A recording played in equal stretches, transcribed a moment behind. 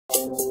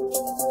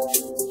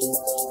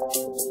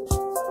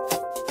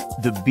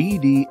The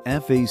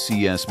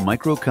BD-FACS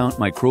MicroCount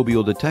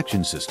microbial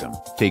detection system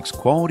takes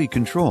quality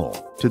control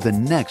to the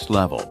next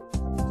level,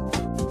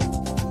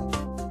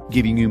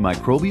 giving you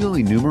microbial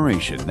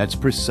enumeration that's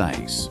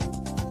precise,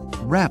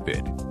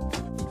 rapid,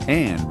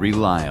 and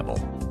reliable.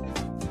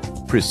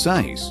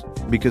 Precise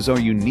because our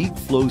unique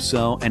flow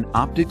cell and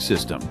optic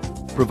system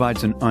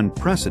provides an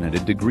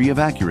unprecedented degree of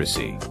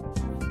accuracy.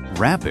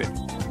 Rapid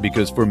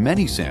because for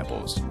many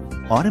samples,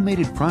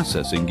 automated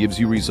processing gives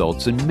you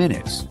results in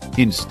minutes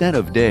instead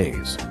of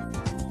days.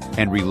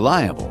 And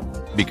reliable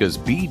because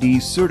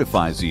BD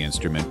certifies the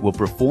instrument will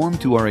perform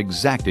to our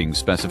exacting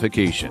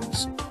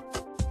specifications.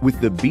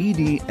 With the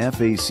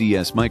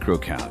BD-FACS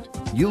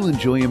MicroCount, you'll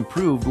enjoy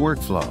improved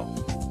workflow.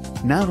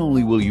 Not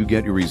only will you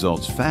get your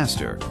results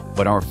faster,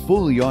 but our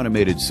fully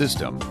automated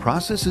system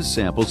processes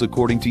samples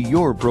according to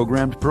your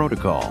programmed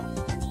protocol,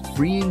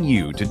 freeing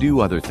you to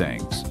do other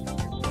things.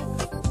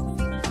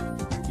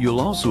 You'll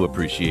also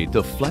appreciate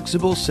the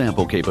flexible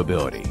sample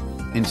capability.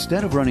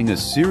 Instead of running a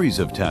series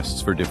of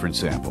tests for different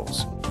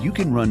samples, you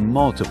can run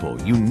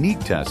multiple unique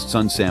tests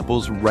on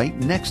samples right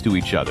next to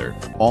each other,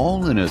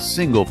 all in a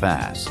single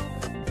pass.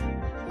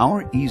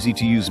 Our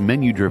easy-to-use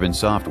menu-driven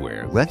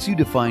software lets you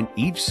define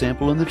each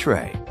sample in the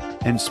tray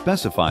and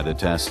specify the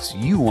tests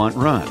you want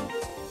run.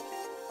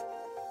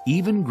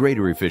 Even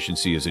greater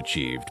efficiency is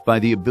achieved by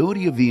the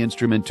ability of the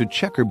instrument to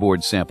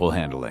checkerboard sample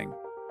handling.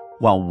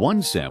 While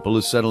one sample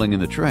is settling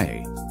in the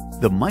tray,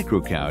 the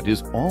MicroCount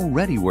is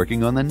already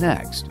working on the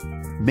next,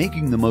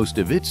 making the most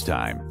of its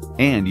time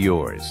and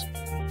yours.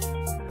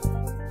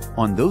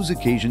 On those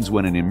occasions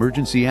when an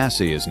emergency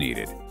assay is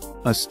needed,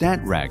 a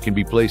stat rack can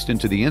be placed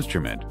into the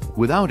instrument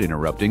without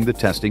interrupting the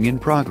testing in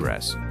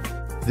progress.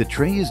 The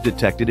tray is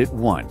detected at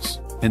once,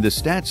 and the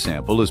stat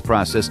sample is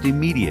processed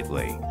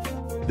immediately.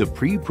 The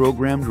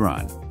pre-programmed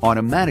run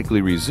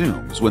automatically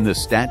resumes when the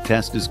stat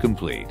test is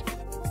complete.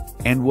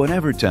 And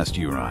whatever test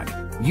you run,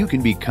 you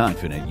can be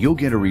confident you'll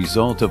get a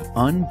result of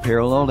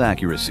unparalleled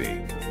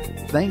accuracy,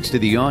 thanks to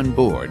the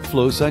onboard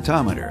flow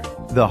cytometer,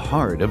 the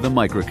heart of the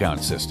MicroCount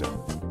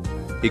system.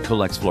 It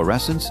collects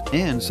fluorescence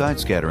and side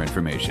scatter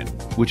information,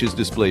 which is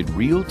displayed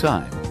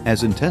real-time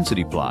as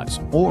intensity plots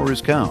or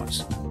as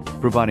counts,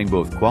 providing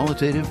both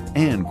qualitative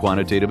and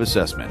quantitative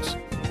assessments.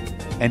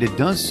 And it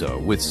does so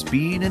with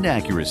speed and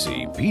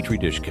accuracy Petri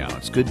dish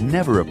counts could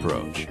never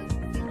approach.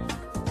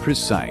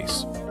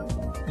 Precise,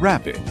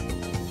 rapid,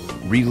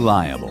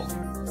 reliable.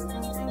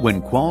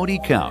 When quality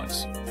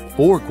counts,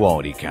 for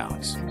quality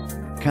counts,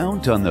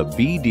 count on the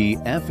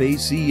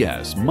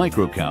BD-FACS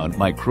MicroCount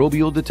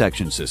microbial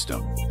detection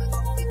system.